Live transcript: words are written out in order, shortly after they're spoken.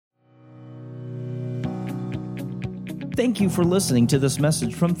Thank you for listening to this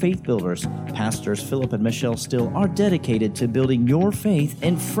message from Faith Builders. Pastors Philip and Michelle Steele are dedicated to building your faith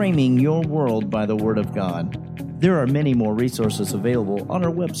and framing your world by the Word of God. There are many more resources available on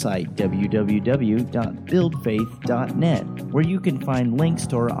our website, www.buildfaith.net, where you can find links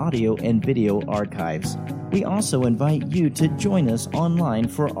to our audio and video archives. We also invite you to join us online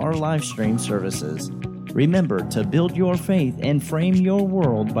for our live stream services. Remember to build your faith and frame your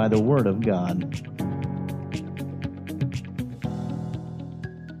world by the Word of God.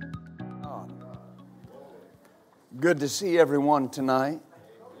 Good to see everyone tonight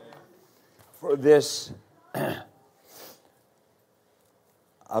for this, I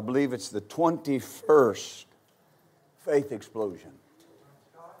believe it's the 21st Faith Explosion.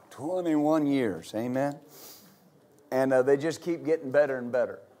 21 years, amen? And they just keep getting better and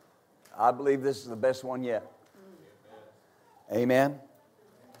better. I believe this is the best one yet. Amen?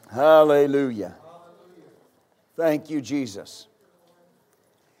 Hallelujah. Thank you, Jesus.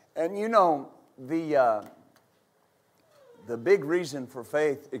 And you know, the big reason for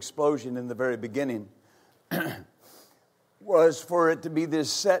Faith Explosion in the very beginning was for it to be this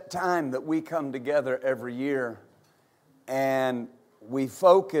set time that we come together every year and we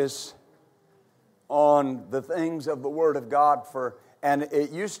focus on the things of the Word of God and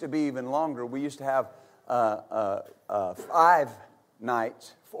it used to be even longer. We used to have 4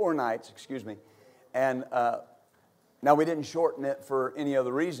 nights, and now we didn't shorten it for any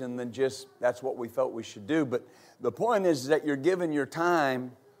other reason than just that's what we felt we should do. But the point is that you're giving your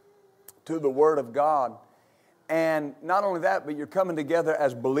time to the Word of God. And not only that, but you're coming together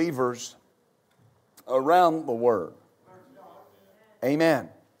as believers around the Word. Amen.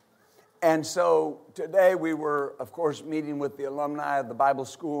 And so today we were, of course, meeting with the alumni of the Bible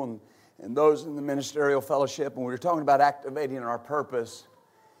School and those in the ministerial fellowship. And we were talking about activating our purpose.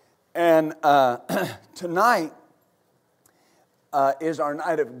 And tonight is our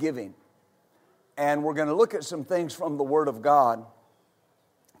night of giving. And we're going to look at some things from the Word of God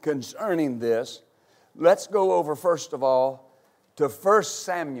concerning this. Let's go over, first of all, to 1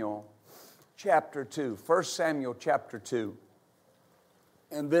 Samuel chapter 2. 1 Samuel chapter 2.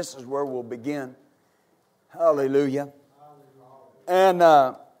 And this is where we'll begin. Hallelujah. And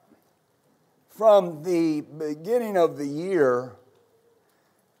from the beginning of the year,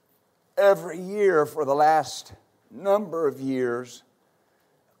 every year for the last number of years,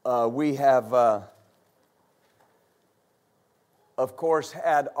 we have, of course,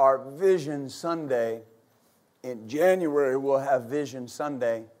 had our Vision Sunday. In January, we'll have Vision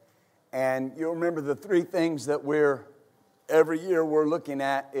Sunday. And you'll remember the 3 things that every year we're looking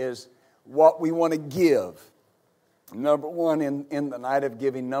at is what we want to give. Number 1, in the night of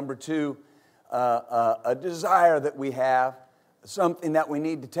giving. Number 2, a desire that we have, something that we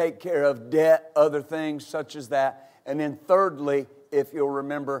need to take care of, debt, other things such as that. And then thirdly, if you'll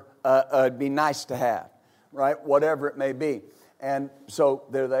remember, it'd be nice to have, right? Whatever it may be. And so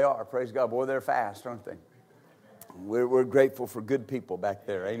there they are. Praise God. Boy, they're fast, aren't they? We're grateful for good people back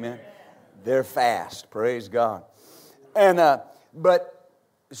there. Amen. They're fast. Praise God. And but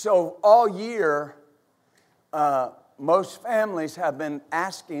so all year, most families have been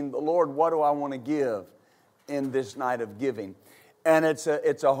asking the Lord, what do I want to give in this night of giving? And it's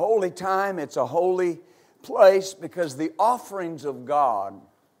a holy time. It's a holy place because the offerings of God,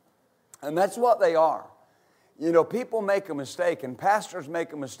 and that's what they are. You know, people make a mistake and pastors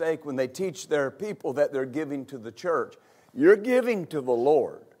make a mistake when they teach their people that they're giving to the church. You're giving to the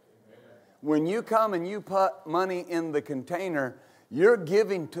Lord. When you come and you put money in the container, you're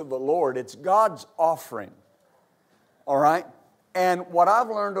giving to the Lord. It's God's offering. All right? And what I've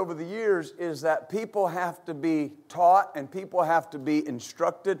learned over the years is that people have to be taught and people have to be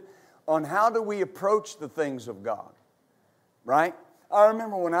instructed on how do we approach the things of God, right? I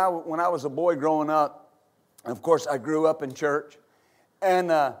remember when I was a boy growing up, of course I grew up in church,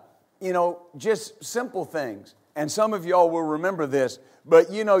 and just simple things. And some of y'all will remember this,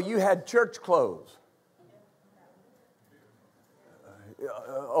 but you had church clothes.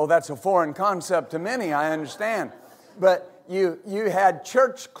 Oh, that's a foreign concept to many, I understand. But you had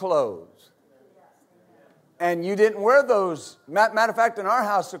church clothes. And you didn't wear those. Matter of fact, in our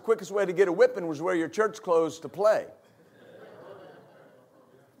house, the quickest way to get a whipping was wear your church clothes to play.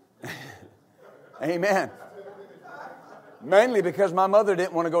 Amen. Mainly because my mother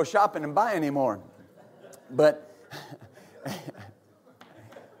didn't want to go shopping and buy anymore. But,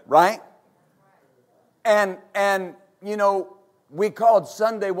 right? And we called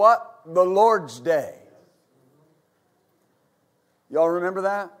Sunday what? The Lord's Day. Y'all remember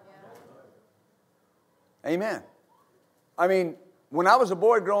that? Amen. I mean, when I was a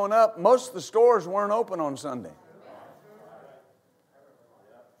boy growing up, most of the stores weren't open on Sunday.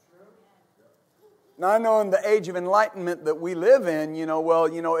 Now, I know in the age of enlightenment that we live in,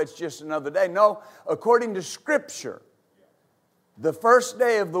 it's just another day. No, according to Scripture, the first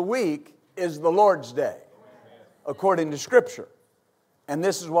day of the week is the Lord's day, according to Scripture. And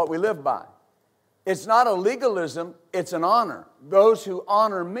this is what we live by. It's not a legalism, it's an honor. Those who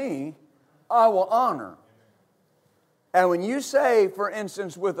honor me, I will honor. And when you say, for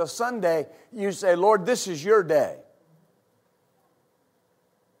instance, with a Sunday, you say, Lord, this is your day.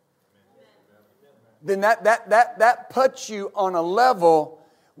 Then that puts you on a level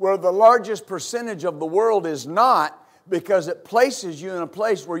where the largest percentage of the world is not, because it places you in a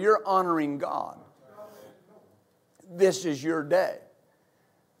place where you're honoring God. This is your day.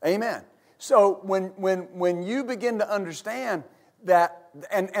 Amen. So when you begin to understand that,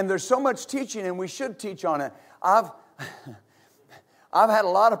 and there's so much teaching, and we should teach on it. I've had a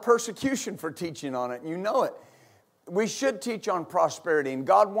lot of persecution for teaching on it, and you know it. We should teach on prosperity, and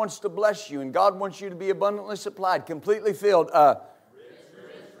God wants to bless you, and God wants you to be abundantly supplied, completely filled.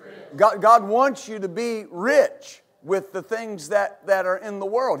 God wants you to be rich with the things that are in the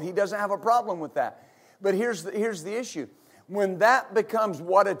world. He doesn't have a problem with that. But here's the issue. When that becomes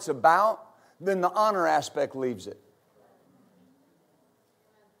what it's about, then the honor aspect leaves it.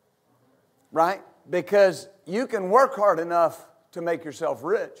 Right? Because you can work hard enough to make yourself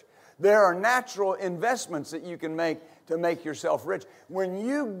rich. There are natural investments that you can make to make yourself rich. When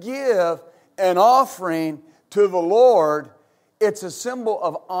you give an offering to the Lord, it's a symbol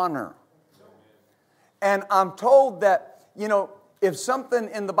of honor. And I'm told that, if something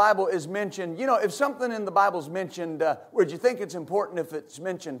in the Bible is mentioned, if something in the Bible is mentioned, would you think it's important if it's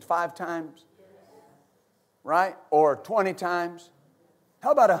mentioned 5 times? Right? Or 20 times?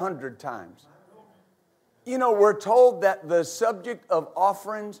 How about 100 times? We're told that the subject of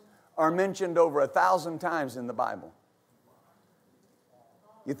offerings are mentioned over 1,000 times in the Bible.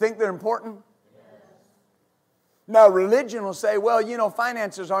 You think they're important? Now, religion will say, well,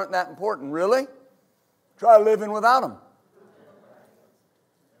 finances aren't that important. Really? Try living without them.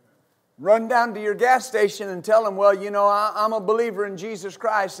 Run down to your gas station and tell them, well, I'm a believer in Jesus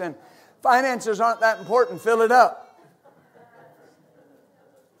Christ, and finances aren't that important. Fill it up.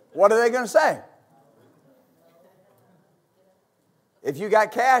 What are they going to say? If you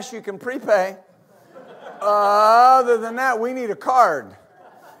got cash, you can prepay. Other than that, we need a card.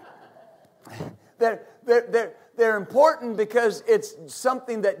 They're important because it's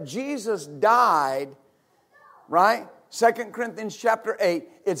something that Jesus died, right? 2 Corinthians chapter 8,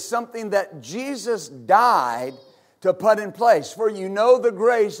 it's something that Jesus died to put in place. For you know the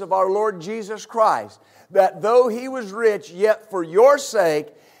grace of our Lord Jesus Christ, that though He was rich, yet for your sake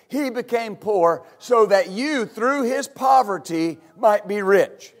He became poor, so that you, through His poverty, might be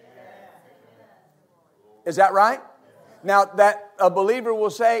rich. Is that right? Now, that a believer will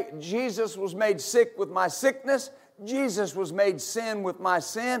say, Jesus was made sick with my sickness. Jesus was made sin with my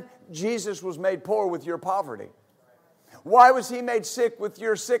sin. Jesus was made poor with your poverty. Why was He made sick with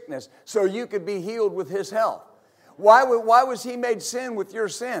your sickness? So you could be healed with His health. Why was He made sin with your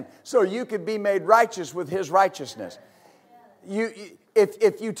sin? So you could be made righteous with His righteousness.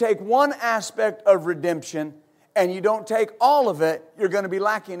 If you take one aspect of redemption and you don't take all of it, you're going to be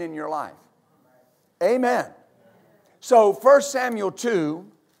lacking in your life. Amen. So 1 Samuel 2,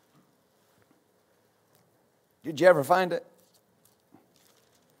 did you ever find it?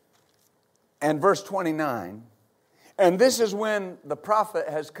 And verse 29. And this is when the prophet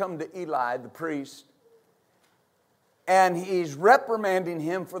has come to Eli, the priest, and he's reprimanding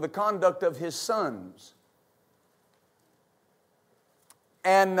him for the conduct of his sons.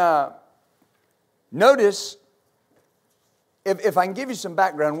 And notice, if I can give you some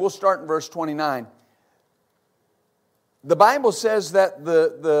background, we'll start in verse 29. The Bible says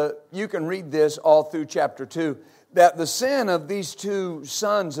that you can read this all through chapter 2, that the sin of these 2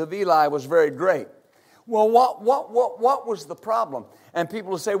 sons of Eli was very great. Well, what was the problem? And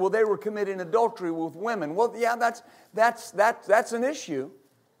people will say, well, they were committing adultery with women. Well, yeah, that's an issue.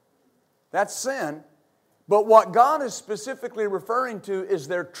 That's sin. But what God is specifically referring to is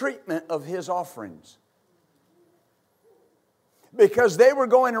their treatment of His offerings. Because they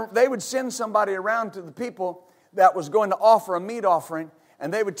would send somebody around to the people that was going to offer a meat offering,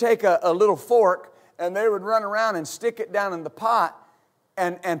 and they would take a little fork, and they would run around and stick it down in the pot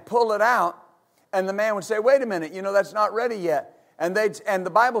and pull it out, and the man would say, wait a minute, that's not ready yet. And the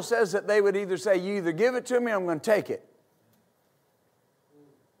Bible says that they would either say, you either give it to me or I'm going to take it.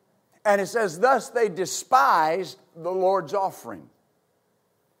 And it says, thus they despised the Lord's offering.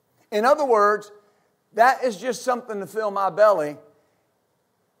 In other words, that is just something to fill my belly.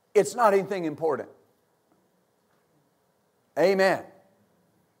 It's not anything important. Amen.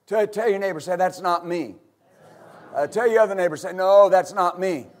 Tell your neighbor, say, that's not me. Tell your other neighbor, say, no, that's not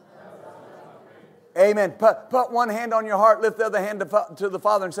me. Amen. Put one hand on your heart, lift the other hand to the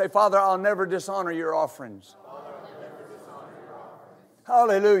Father and say, Father, I'll never dishonor your offerings.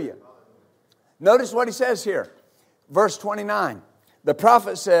 Hallelujah. Notice what he says here. Verse 29. The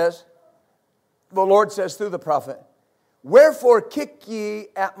prophet says, the Lord says through the prophet, wherefore kick ye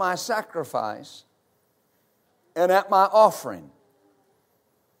at my sacrifice and at my offering.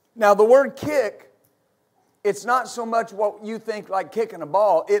 Now the word kick, it's not so much what you think like kicking a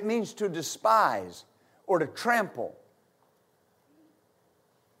ball. It means to despise or to trample.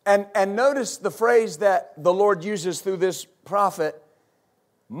 And notice the phrase that the Lord uses through this prophet,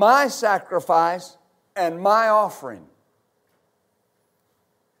 my sacrifice and my offering.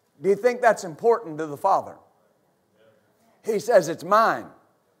 Do you think that's important to the Father? He says it's mine.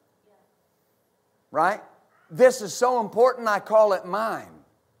 Right? This is so important, I call it mine.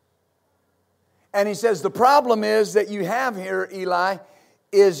 And he says, the problem is that you have here, Eli,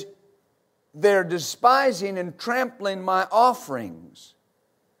 is they're despising and trampling my offerings.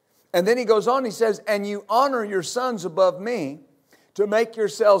 And then he goes on, he says, and you honor your sons above me to make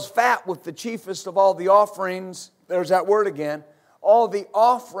yourselves fat with the chiefest of all the offerings. There's that word again. All the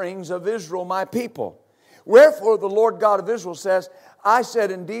offerings of Israel, my people. Wherefore the Lord God of Israel says, I said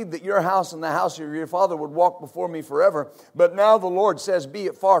indeed that your house and the house of your father would walk before me forever. But now the Lord says, be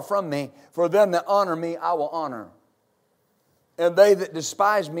it far from me, for them that honor me I will honor. And they that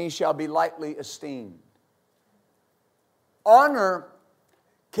despise me shall be lightly esteemed. Honor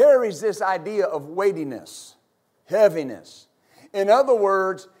carries this idea of weightiness, heaviness. In other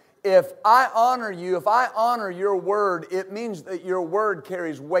words, if I honor you, if I honor your word, it means that your word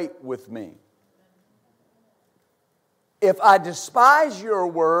carries weight with me. If I despise your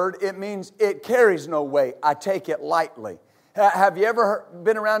word, it means it carries no weight. I take it lightly. Have you ever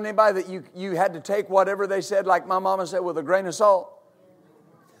been around anybody that you had to take whatever they said, like my mama said, with a grain of salt?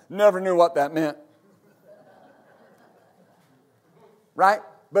 Never knew what that meant. Right?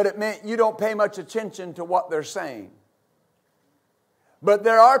 But it meant you don't pay much attention to what they're saying. But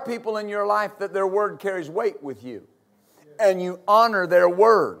there are people in your life that their word carries weight with you. And you honor their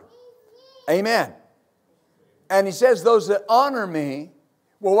word. Amen. And he says, those that honor me,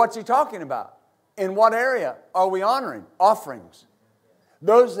 well, what's he talking about? In what area are we honoring? Offerings.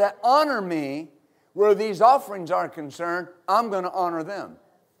 Those that honor me, where these offerings are concerned, I'm going to honor them.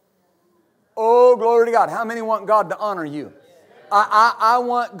 Oh, glory to God. How many want God to honor you? I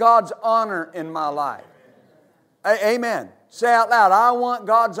want God's honor in my life. Amen. Say out loud, I want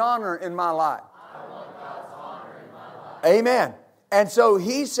God's honor in my life. I want God's honor in my life. Amen. And so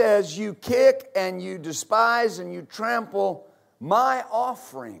he says, you kick and you despise and you trample my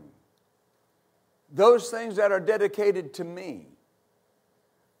offering. Those things that are dedicated to me.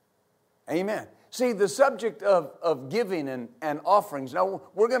 Amen. See, the subject of giving and offerings. Now,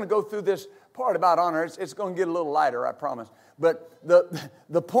 we're going to go through this part about honor. It's going to get a little lighter, I promise. But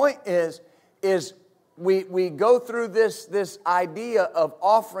the point is we go through this idea of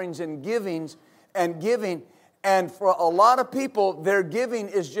offerings and giving. And for a lot of people, their giving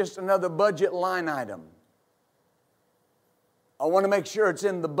is just another budget line item. I want to make sure it's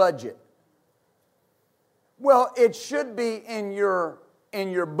in the budget. Well, it should be in your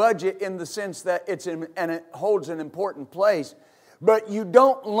budget in the sense that and it holds an important place. But you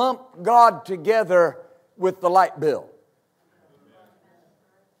don't lump God together with the light bill.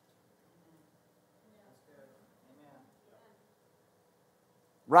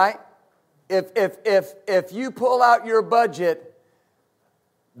 Right? If you pull out your budget,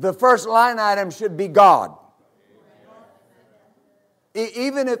 the first line item should be God.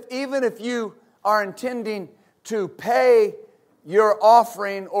 Even if you are intending to pay your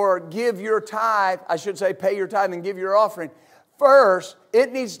offering or give your tithe, I should say pay your tithe and give your offering, first,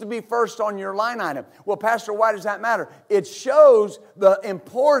 it needs to be first on your line item. Well, Pastor, why does that matter? It shows the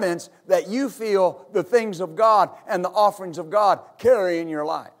importance that you feel the things of God and the offerings of God carry in your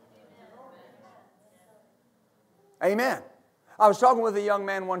life. Amen. I was talking with a young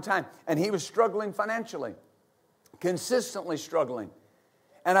man one time, and he was struggling financially, consistently struggling.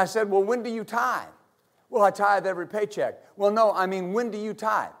 And I said, well, when do you tithe? Well, I tithe every paycheck. Well, no, I mean, when do you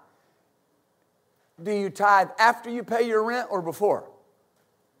tithe? Do you tithe after you pay your rent or before?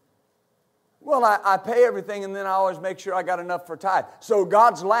 Well, I pay everything, and then I always make sure I got enough for tithe. So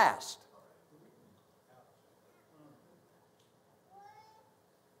God's last.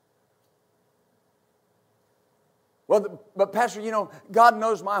 Well, but Pastor, God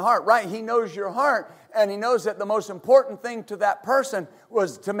knows my heart, right? He knows your heart, and He knows that the most important thing to that person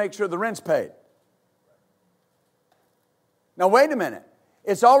was to make sure the rent's paid. Now, wait a minute.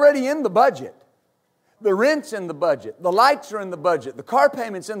 It's already in the budget. The rent's in the budget. The lights are in the budget. The car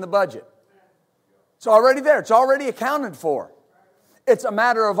payment's in the budget. It's already there. It's already accounted for. It's a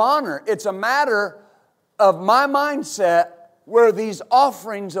matter of honor. It's a matter of my mindset where these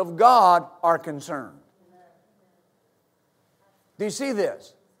offerings of God are concerned. Do you see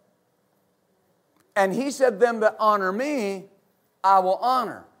this? And He said, them that honor me, I will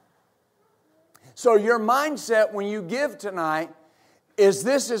honor. So your mindset when you give tonight is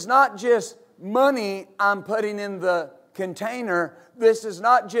this is not just money I'm putting in the container. This is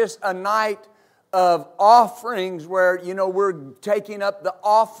not just a night of offerings where, we're taking up the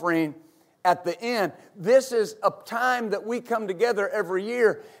offering at the end. This is a time that we come together every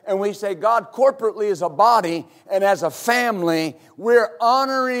year and we say, God, corporately as a body and as a family, we're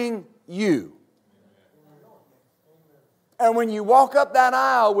honoring You. And when you walk up that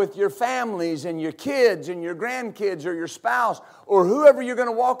aisle with your families and your kids and your grandkids or your spouse or whoever you're going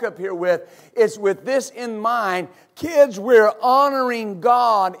to walk up here with, it's with this in mind. Kids, we're honoring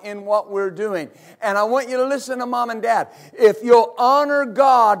God in what we're doing. And I want you to listen to Mom and Dad. If you'll honor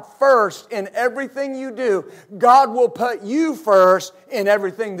God first in everything you do, God will put you first in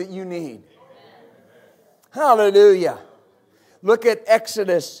everything that you need. Hallelujah. Look at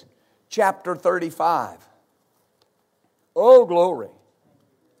Exodus chapter 35. Oh, glory.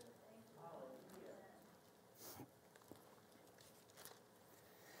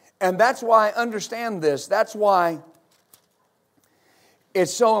 And that's why I understand this. That's why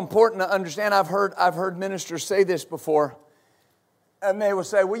it's so important to understand. I've heard ministers say this before. And they will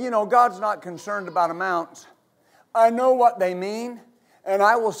say, well, God's not concerned about amounts. I know what they mean. And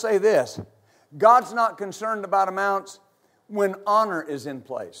I will say this. God's not concerned about amounts when honor is in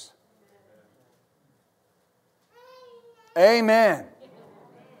place. Amen.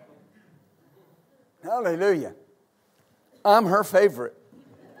 Hallelujah. I'm her favorite.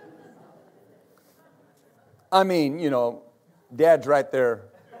 I mean, Dad's right there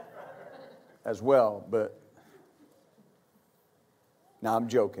as well, but now I'm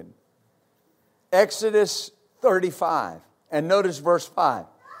joking. Exodus 35, and notice verse 5.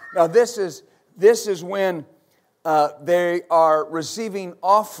 Now this is when they are receiving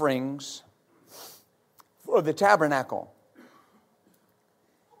offerings for the tabernacle.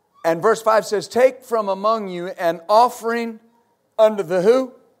 And verse 5 says, take from among you an offering unto the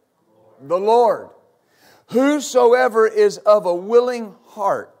who? The Lord. Whosoever is of a willing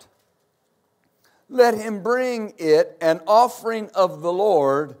heart, let him bring it an offering of the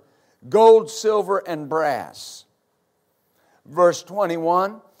Lord, gold, silver, and brass. Verse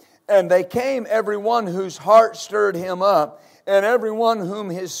 21, and they came every one whose heart stirred him up, and every one whom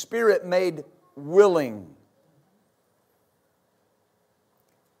his spirit made willing.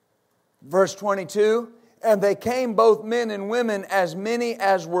 Verse 22, and they came both men and women, as many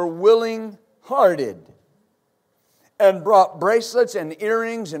as were willing-hearted, and brought bracelets and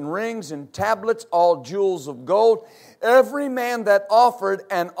earrings and rings and tablets, all jewels of gold, every man that offered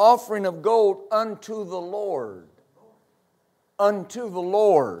an offering of gold unto the Lord. Unto the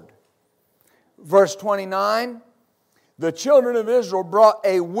Lord. Verse 29, the children of Israel brought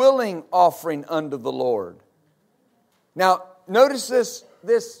a willing offering unto the Lord. Now, notice this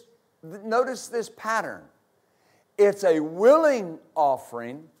pattern. It's a willing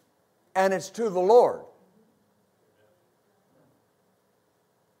offering and it's to the Lord.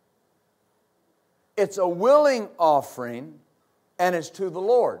 It's a willing offering and it's to the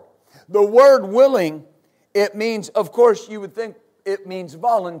Lord. The word willing, it means, of course, you would think it means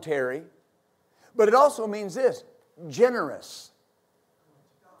voluntary, but it also means this, generous,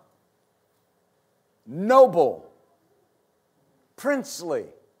 noble, princely.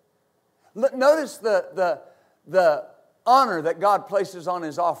 Notice the honor that God places on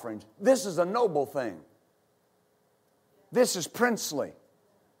His offerings. This is a noble thing. This is princely.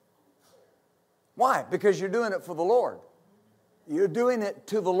 Why? Because you're doing it for the Lord. You're doing it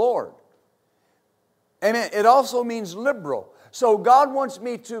to the Lord. Amen. It also means liberal. So God wants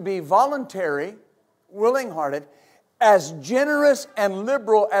me to be voluntary, willing-hearted, as generous and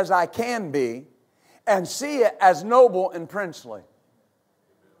liberal as I can be, and see it as noble and princely.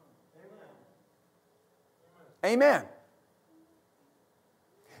 Amen.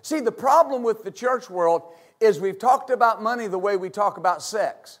 See, the problem with the church world is we've talked about money the way we talk about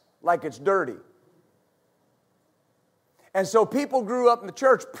sex, like it's dirty. And so people grew up in the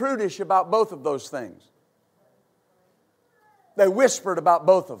church prudish about both of those things. They whispered about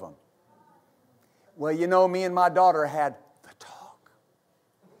both of them. Well, you know, me and my daughter had the talk.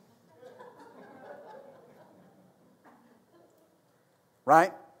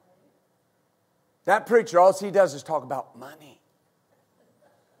 Right? That preacher, all he does is talk about money.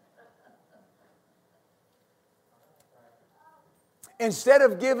 instead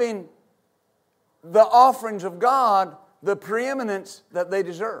of giving the offerings of God the preeminence that they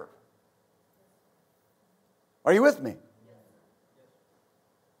deserve. Are you with me?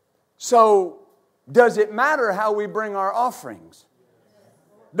 So, does it matter how we bring our offerings?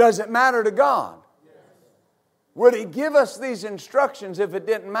 Does it matter to God? Would He give us these instructions if it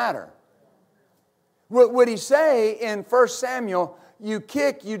didn't matter? Would He say in 1 Samuel, you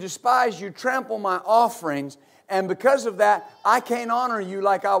kick, you despise, you trample my offerings, and because of that, I can't honor you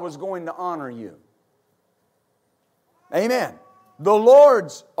like I was going to honor you? Amen. The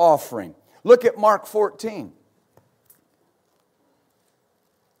Lord's offering. Look at Mark 14.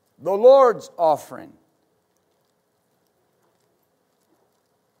 The Lord's offering.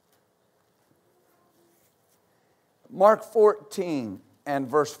 Mark 14 and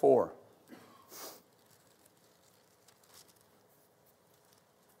verse 4.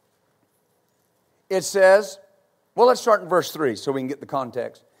 It says, well, let's start in verse 3 so we can get the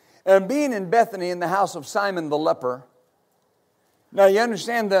context. And being in Bethany in the house of Simon the leper. Now you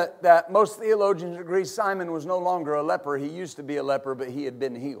understand that most theologians agree Simon was no longer a leper. He used to be a leper, but he had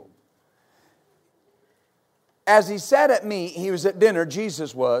been healed. As he sat at meat, he was at dinner,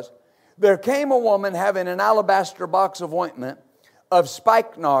 Jesus was. There came a woman having an alabaster box of ointment of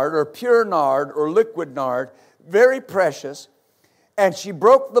spikenard or pure nard or liquid nard, very precious, and she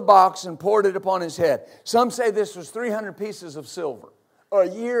broke the box and poured it upon his head. Some say this was 300 pieces of silver, a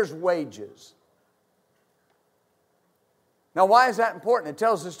year's wages. Now, why is that important? It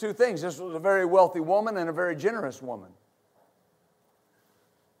tells us two things. This was a very wealthy woman and a very generous woman.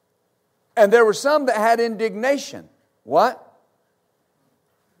 And there were some that had indignation. What?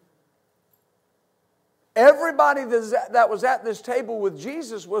 Everybody that was at this table with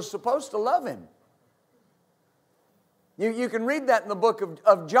Jesus was supposed to love Him. You can read that in the book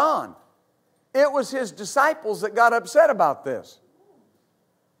of John. It was His disciples that got upset about this.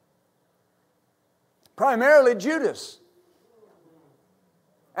 Primarily Judas.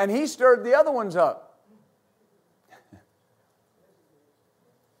 And he stirred the other ones up.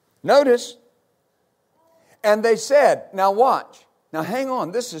 Notice. And they said, now watch. Now hang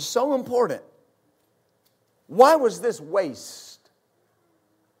on, this is so important. Why was this waste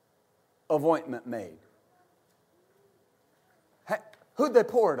of ointment made? Who'd they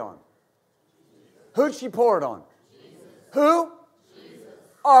pour it on? Who'd she pour it on? Jesus. Who? Jesus.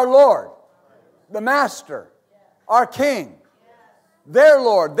 Our Lord, the Master, our King, their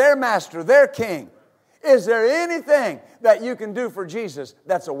Lord, their Master, their King. Is there anything that you can do for Jesus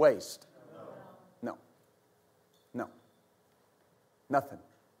that's a waste? No. No. Nothing.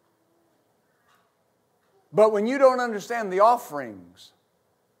 But when you don't understand the offerings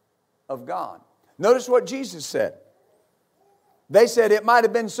of God, notice what Jesus said. They said it might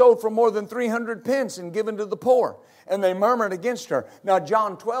have been sold for more than 300 pence and given to the poor. And they murmured against her. Now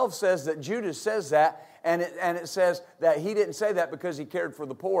John 12 says that Judas says that. And it says that he didn't say that because he cared for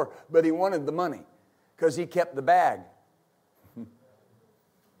the poor, but he wanted the money because he kept the bag.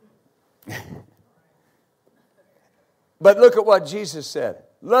 But look at what Jesus said.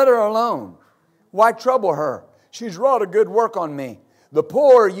 Let her alone. Why trouble her? She's wrought a good work on me. The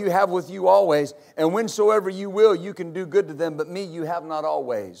poor you have with you always, and whensoever you will, you can do good to them, but me you have not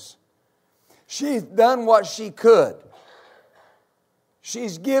always. She's done what she could.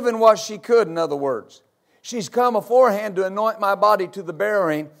 She's given what she could, in other words. She's come aforehand to anoint my body to the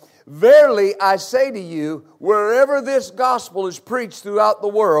burying. Verily, I say to you, wherever this gospel is preached throughout the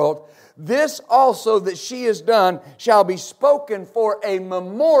world, this also that she has done shall be spoken for a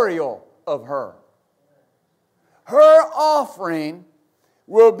memorial of her. Her offering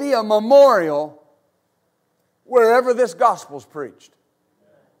will be a memorial wherever this gospel is preached.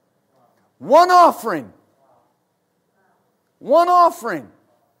 One offering. One offering.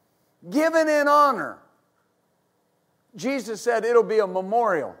 Given in honor. Jesus said it'll be a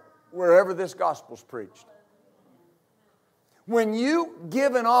memorial wherever this gospel is preached. When you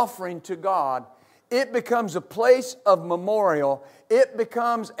give an offering to God, it becomes a place of memorial. It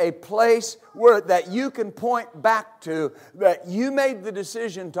becomes a place that you can point back to, that you made the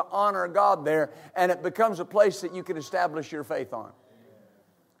decision to honor God there, and it becomes a place that you can establish your faith on.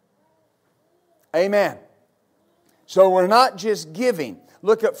 Amen. So we're not just giving.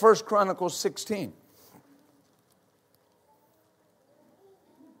 Look at 1 Chronicles 16.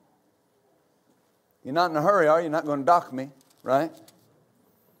 You're not in a hurry, are you? You're not going to dock me, right?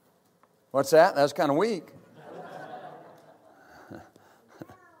 What's that? That's kind of weak.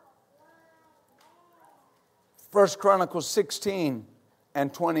 1 Chronicles 16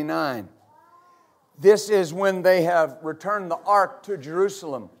 and 29. This is when they have returned the ark to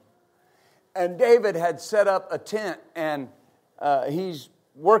Jerusalem. And David had set up a tent, and he's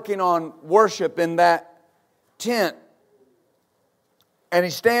working on worship in that tent. And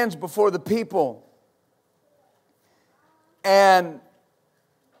he stands before the people. And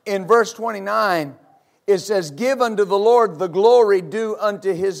in verse 29, it says, "Give unto the Lord the glory due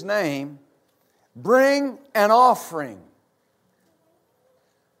unto His name. Bring an offering.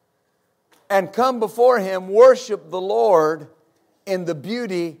 And come before Him, worship the Lord in the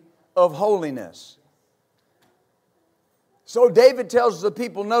beauty of holiness." So David tells the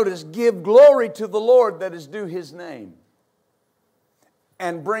people, notice, give glory to the Lord that is due His name.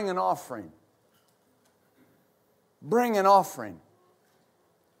 And bring an offering. Bring an offering.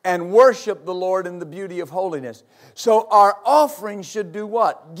 And worship the Lord in the beauty of holiness. So our offering should do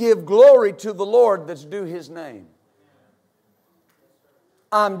what? Give glory to the Lord that's due His name.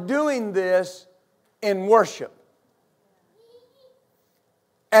 I'm doing this in worship.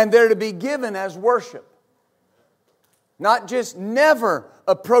 And they're to be given as worship. Not just never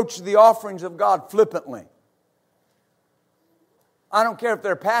approach the offerings of God flippantly. I don't care if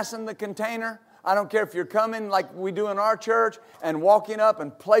they're passing the container. I don't care if you're coming like we do in our church and walking up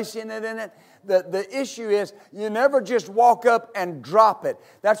and placing it in it. The issue is you never just walk up and drop it.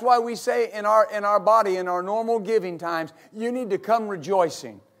 That's why we say in our body, in our normal giving times, you need to come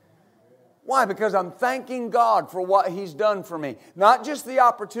rejoicing. Why? Because I'm thanking God for what He's done for me. Not just the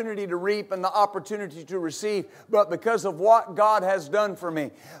opportunity to reap and the opportunity to receive, but because of what God has done for me.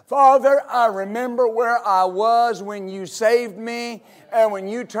 Father, I remember where I was when You saved me and when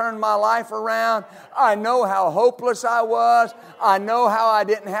You turned my life around. I know how hopeless I was. I know how I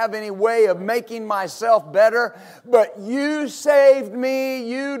didn't have any way of making myself better. But You saved me.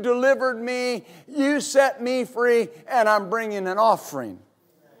 You delivered me. You set me free. And I'm bringing an offering.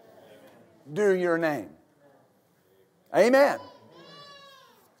 Due Your name. Amen.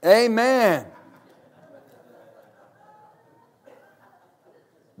 Amen.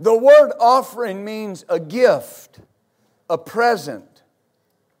 The word offering means a gift, a present.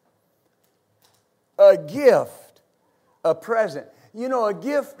 A gift, a present. You know, a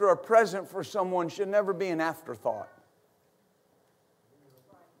gift or a present for someone should never be an afterthought.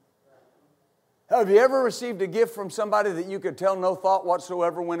 Have you ever received a gift from somebody that you could tell no thought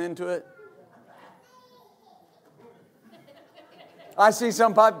whatsoever went into it? I see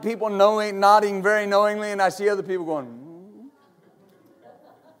some people nodding very knowingly, and I see other people going,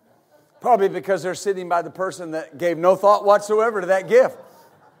 Probably because they're sitting by the person that gave no thought whatsoever to that gift.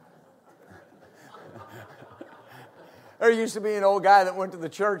 There used to be an old guy that went to the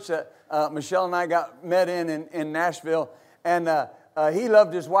church that Michelle and I met in Nashville, and he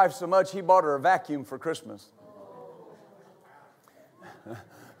loved his wife so much he bought her a vacuum for Christmas.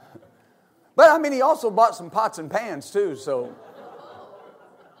 But I mean, he also bought some pots and pans too, so...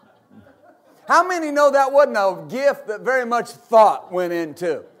 How many know that wasn't a gift that very much thought went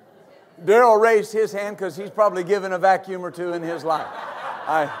into? Daryl raised his hand because he's probably given a vacuum or two in his life.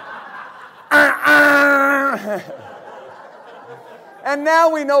 And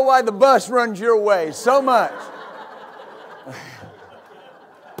now we know why the bus runs your way so much.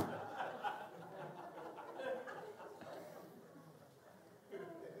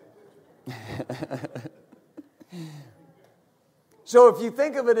 So if you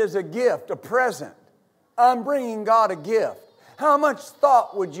think of it as a gift, a present, I'm bringing God a gift. How much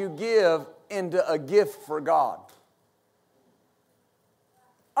thought would you give into a gift for God?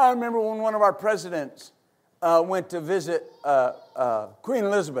 I remember when one of our presidents went to visit Queen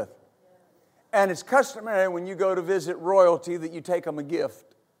Elizabeth. And it's customary when you go to visit royalty that you take them a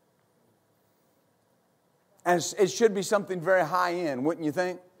gift. And it should be something very high end, wouldn't you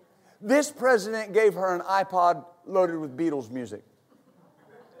think? This president gave her an iPod loaded with Beatles music.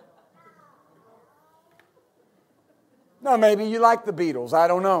 Now, maybe you like the Beatles. I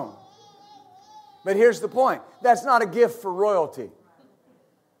don't know. But here's the point. That's not a gift for royalty.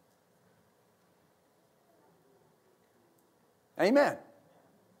 Amen.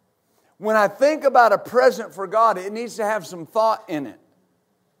 When I think about a present for God, it needs to have some thought in it.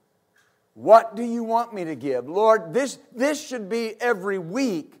 What do you want me to give? Lord, this should be every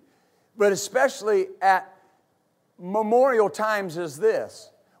week, but especially at memorial times as this.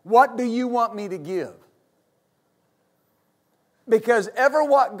 What do you want me to give? Because ever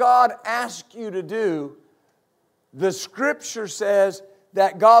what God asks you to do, the Scripture says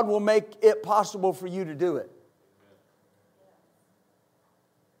that God will make it possible for you to do it.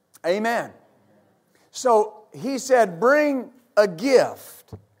 Amen. So he said, bring a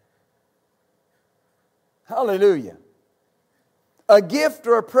gift. Hallelujah. A gift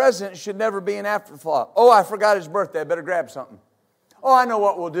or a present should never be an afterthought. Oh, I forgot his birthday. I better grab something. Oh, I know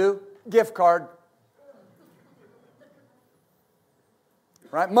what we'll do. Gift card.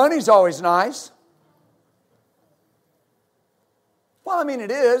 Right? Money's always nice. Well, I mean, it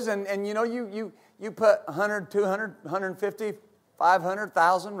is. And you know, you put 100, 200, 150,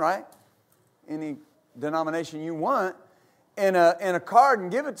 500,000, right? Any denomination you want, in a card and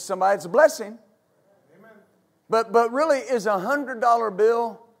give it to somebody. It's a blessing. Amen. But really, is a $100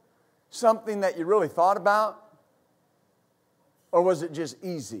 bill something that you really thought about? Or was it just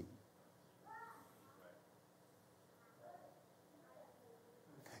easy?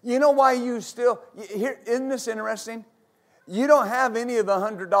 You know why you still, here, isn't this interesting? You don't have any of the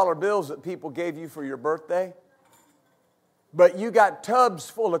 $100 bills that people gave you for your birthday, but you got tubs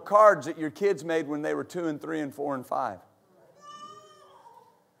full of cards that your kids made when they were 2 and 3 and 4 and 5.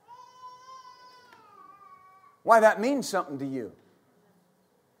 Why that means something to you?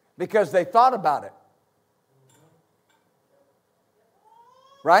 Because they thought about it.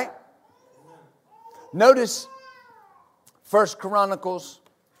 Right? Notice 1 Chronicles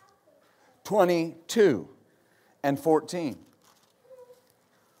 22 and 14.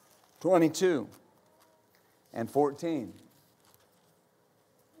 22 and 14.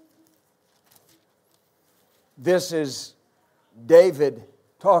 This is David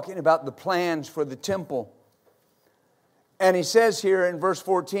talking about the plans for the temple. And he says here in verse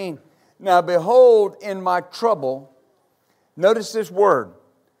 14, "Now behold, in my trouble," notice this word,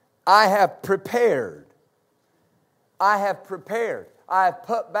 "I have prepared." I have prepared. I have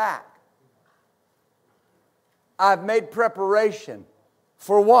put back. I've made preparation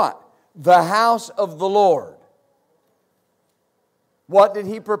for what? The house of the Lord. What did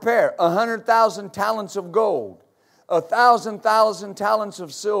he prepare? 100,000 talents of gold, 1,000 talents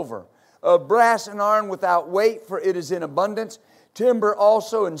of silver, of brass and iron without weight, for it is in abundance. Timber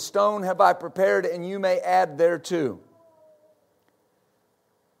also and stone have I prepared, and you may add thereto.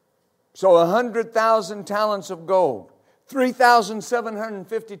 So 100,000 talents of gold,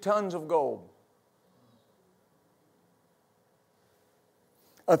 3,750 tons of gold,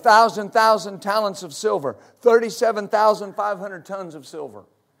 1,000 talents of silver, 37,500 tons of silver.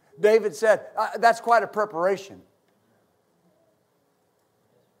 David said, that's quite a preparation.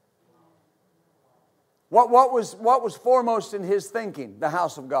 What was foremost in his thinking? The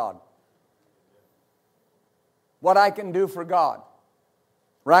house of God. What I can do for God.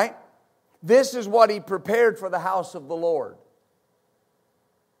 Right? This is what he prepared for the house of the Lord.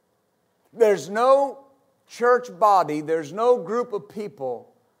 There's no church body, there's no group of people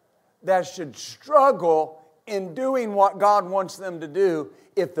that should struggle in doing what God wants them to do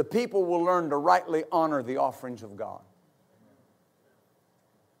if the people will learn to rightly honor the offerings of God.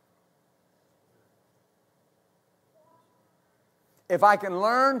 If I can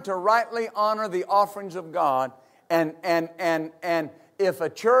learn to rightly honor the offerings of God, and if a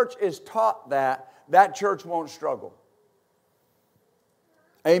church is taught that, that church won't struggle.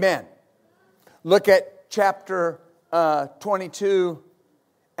 Amen. Look at chapter 22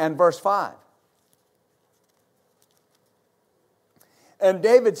 and verse 5. "And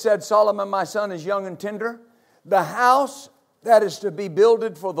David said, Solomon my son is young and tender. The house that is to be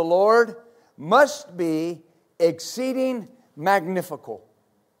builded for the Lord must be exceeding magnifical."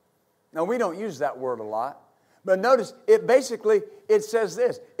 Now we don't use that word a lot, but notice it says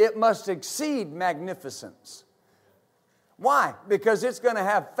this: it must exceed magnificence. Why? Because it's going to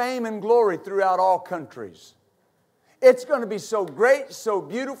have fame and glory throughout all countries. It's going to be so great, so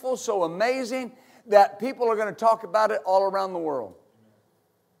beautiful, so amazing that people are going to talk about it all around the world.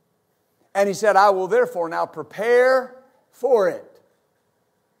 And he said, "I will therefore now prepare for it."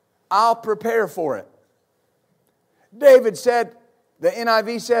 I'll prepare for it. David said, the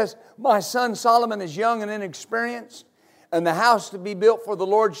NIV says, "My son Solomon is young and inexperienced, and the house to be built for the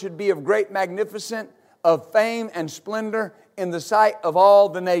Lord should be of great magnificence, of fame and splendor in the sight of all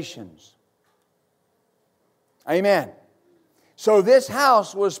the nations." Amen. So this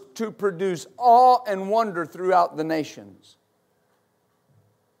house was to produce awe and wonder throughout the nations.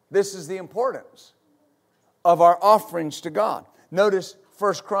 This is the importance of our offerings to God. Notice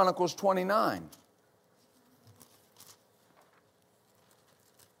 1 Chronicles 29.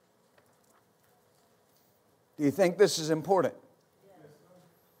 Do you think this is important?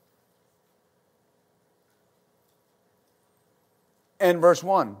 And verse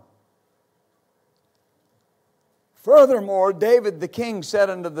 1. "Furthermore, David the king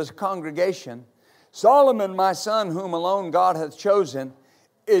said unto the congregation, Solomon my son, whom alone God hath chosen,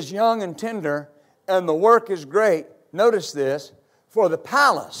 is young and tender, and the work is great." Notice this: "For the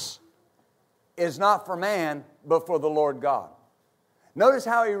palace is not for man, but for the Lord God." Notice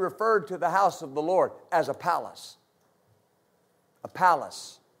how he referred to the house of the Lord as a palace. A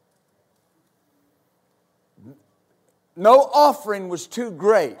palace. No offering was too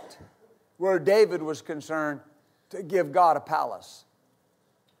great where David was concerned to give God a palace.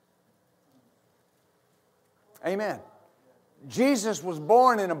 Amen. Jesus was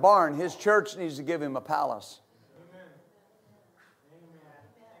born in a barn. His church needs to give Him a palace.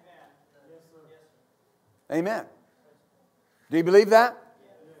 Amen. Do you believe that?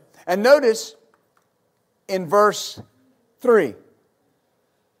 And notice in verse 3.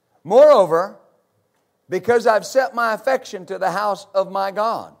 Moreover, because I've set my affection to the house of my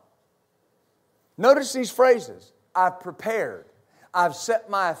God. Notice these phrases. I've prepared. I've set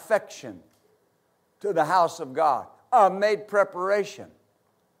my affection to the house of God. I've made preparation.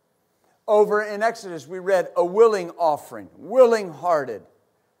 Over in Exodus we read a willing offering, willing-hearted,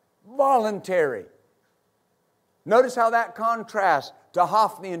 voluntary. Notice how that contrasts to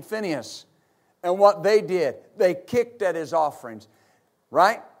Hophni and Phinehas and what they did. They kicked at His offerings,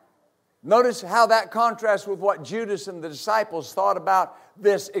 right? Notice how that contrasts with what Judas and the disciples thought about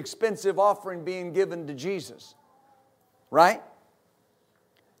this expensive offering being given to Jesus, right?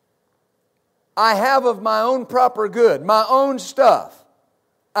 I have of my own proper good, my own stuff,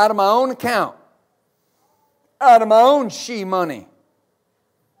 out of my own account, out of my own she money.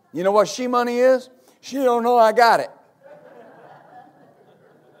 You know what she money is? She don't know I got it.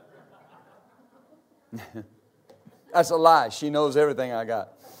 That's a lie. She knows everything I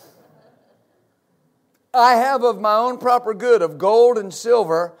got. I have of my own proper good of gold and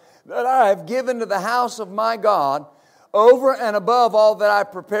silver that I have given to the house of my God, over and above all that I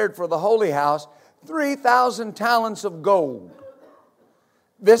prepared for the holy house, 3,000 talents of gold.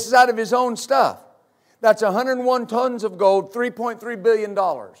 This is out of His own stuff. That's 101 tons of gold, $3.3 billion.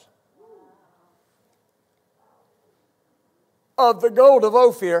 Of the gold of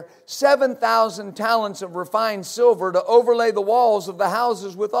Ophir, 7,000 talents of refined silver to overlay the walls of the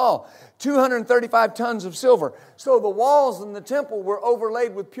houses withal. 235 tons of silver. So the walls in the temple were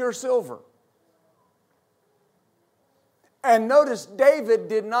overlaid with pure silver. And notice, David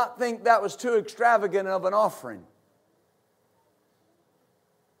did not think that was too extravagant of an offering.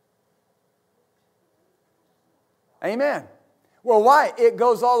 Amen. Well, why? It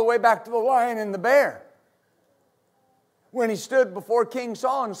goes all the way back to the lion and the bear. When he stood before King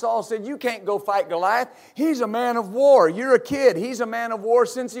Saul, and Saul said, you can't go fight Goliath. He's a man of war. You're a kid. He's a man of war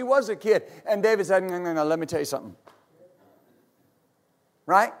since he was a kid. And David said, no, let me tell you something.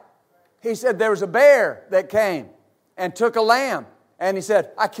 Right? He said there was a bear that came and took a lamb. And he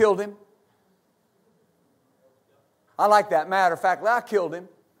said, I killed him. I like that. Matter of fact, I killed him.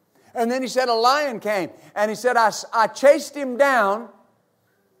 And then he said a lion came. And he said, I chased him down,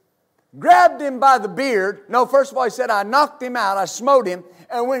 grabbed him by the beard. No, first of all, he said, I knocked him out. I smote him.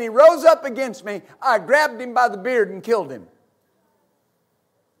 And when he rose up against me, I grabbed him by the beard and killed him.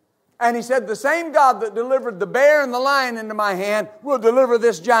 And he said, the same God that delivered the bear and the lion into my hand will deliver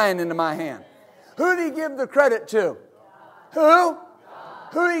this giant into my hand. Who did he give the credit to? Who?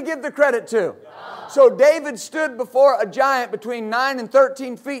 Who did he give the credit to? So David stood before a giant between 9 and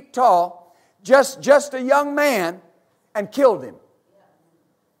 13 feet tall, just a young man, and killed him.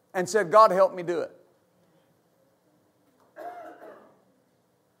 And said, God help me do it.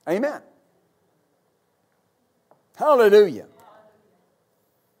 Amen. Hallelujah.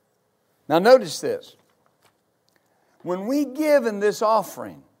 Now notice this. When we give in this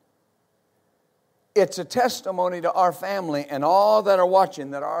offering, it's a testimony to our family and all that are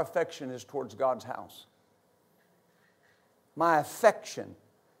watching that our affection is towards God's house. My affection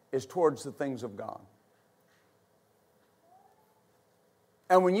is towards the things of God.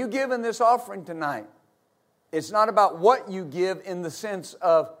 And when you give in this offering tonight, it's not about what you give in the sense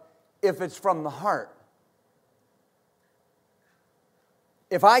of if it's from the heart.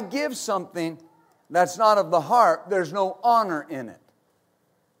 If I give something that's not of the heart, there's no honor in it.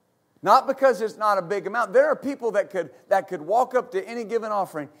 Not because it's not a big amount. There are people that could walk up to any given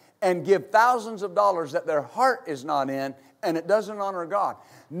offering and give thousands of dollars that their heart is not in, and it doesn't honor God.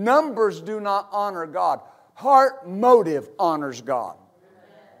 Numbers do not honor God. Heart motive honors God.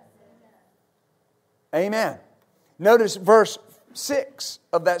 Amen. Notice verse 6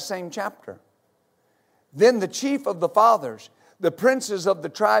 of that same chapter. Then the chief of the fathers, the princes of the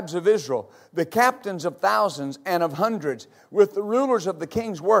tribes of Israel, the captains of thousands and of hundreds, with the rulers of the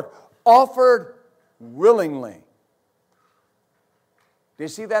king's work, offered willingly. Do you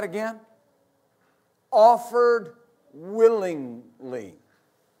see that again? Offered willingly.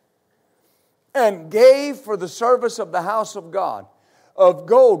 And gave for the service of the house of God of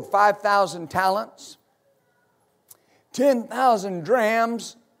gold 5,000 talents, 10,000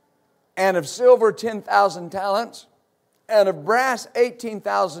 drams, and of silver 10,000 talents, and of brass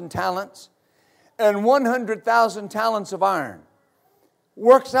 18,000 talents, and 100,000 talents of iron.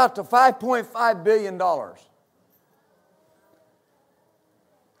 Works out to $5.5 billion.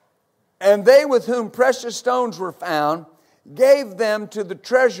 And they with whom precious stones were found gave them to the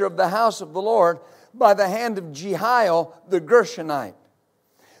treasure of the house of the Lord by the hand of Jehiel the Gershonite.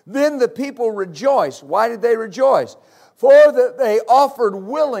 Then the people rejoiced. Why did they rejoice? For that they offered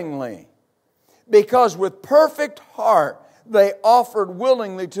willingly, because with perfect heart they offered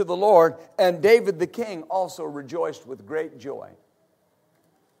willingly to the Lord, and David the king also rejoiced with great joy.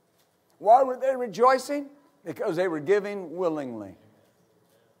 Why were they rejoicing? Because they were giving willingly.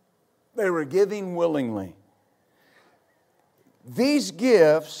 They were giving willingly. These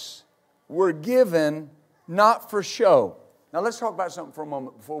gifts were given not for show. Now let's talk about something for a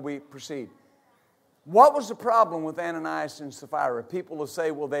moment before we proceed. What was the problem with Ananias and Sapphira? People will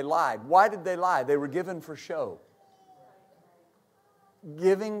say, well, they lied. Why did they lie? They were given for show.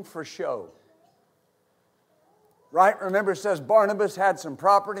 Giving for show. Right? Remember, it says Barnabas had some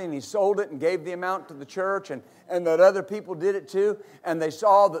property and he sold it and gave the amount to the church, and that other people did it too. And they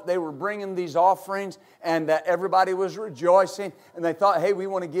saw that they were bringing these offerings and that everybody was rejoicing. And they thought, hey, we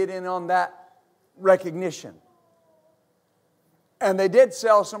want to get in on that recognition. And they did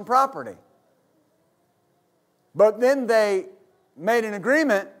sell some property. But then they made an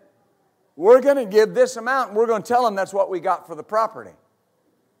agreement. We're going to give this amount and we're going to tell them that's what we got for the property.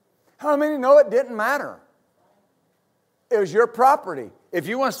 How many know it didn't matter? It was your property. If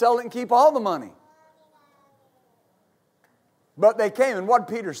you want to sell it and keep all the money. But they came, and what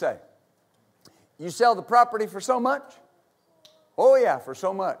did Peter say? You sell the property for so much? Oh yeah, for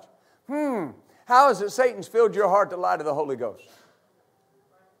so much. How is it Satan's filled your heart to lie to the Holy Ghost?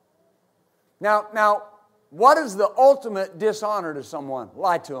 Now, what is the ultimate dishonor to someone?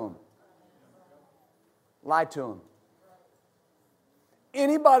 Lie to him. Lie to him.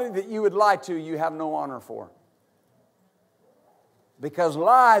 Anybody that you would lie to, you have no honor for. Because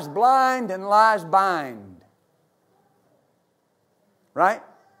lies blind and lies bind. Right?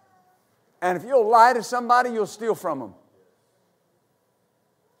 And if you'll lie to somebody, you'll steal from them.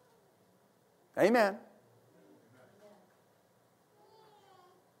 Amen.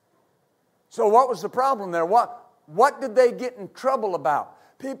 So what was the problem there? What did they get in trouble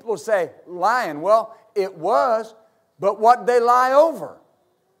about? People will say, lying. Well, it was, but what did they lie over?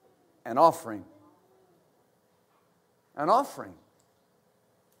 An offering. An offering.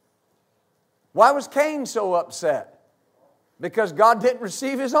 Why was Cain so upset? Because God didn't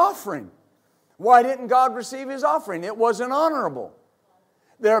receive his offering. Why didn't God receive his offering? It wasn't honorable.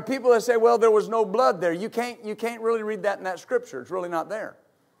 There are people that say, well, there was no blood there. You can't really read that in that scripture. It's really not there.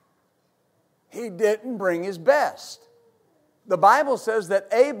 He didn't bring his best. The Bible says that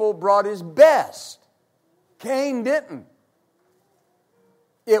Abel brought his best. Cain didn't.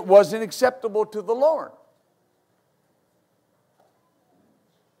 It wasn't acceptable to the Lord.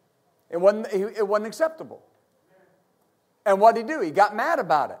 It wasn't acceptable. And what did he do? He got mad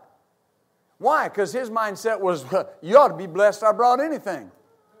about it. Why? Because his mindset was, you ought to be blessed I brought anything.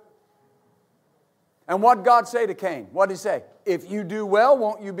 And what did God say to Cain? What did he say? If you do well,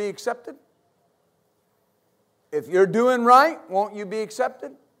 won't you be accepted? If you're doing right, won't you be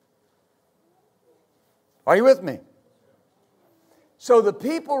accepted? Are you with me? So the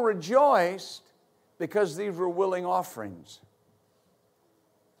people rejoiced because these were willing offerings.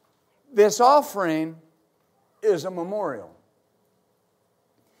 This offering is a memorial.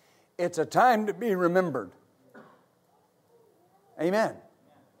 It's a time to be remembered. Amen.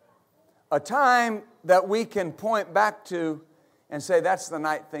 A time that we can point back to and say, that's the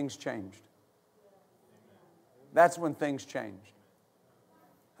night things changed. That's when things changed.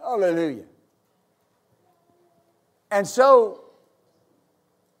 Hallelujah. And so,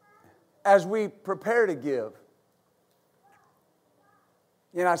 as we prepare to give,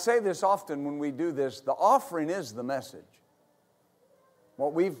 I say this often when we do this, the offering is the message.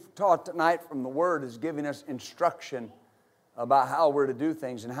 What we've taught tonight from the Word is giving us instruction about how we're to do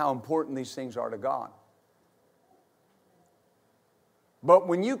things and how important these things are to God. But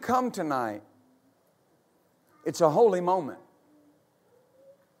when you come tonight, it's a holy moment.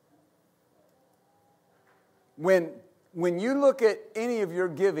 When you look at any of your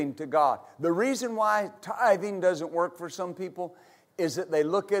giving to God, the reason why tithing doesn't work for some people is that they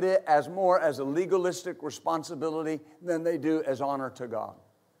look at it as more as a legalistic responsibility than they do as honor to God.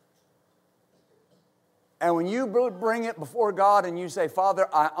 And when you bring it before God and you say, Father,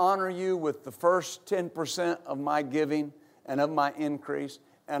 I honor you with the first 10% of my giving and of my increase,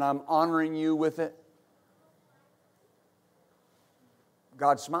 and I'm honoring you with it,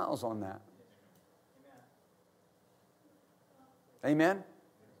 God smiles on that. Amen?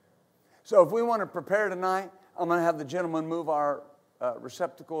 So if we want to prepare tonight, I'm going to have the gentleman move our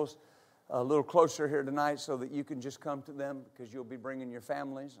receptacles a little closer here tonight so that you can just come to them, because you'll be bringing your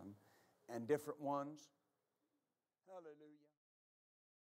families and different ones. Hallelujah.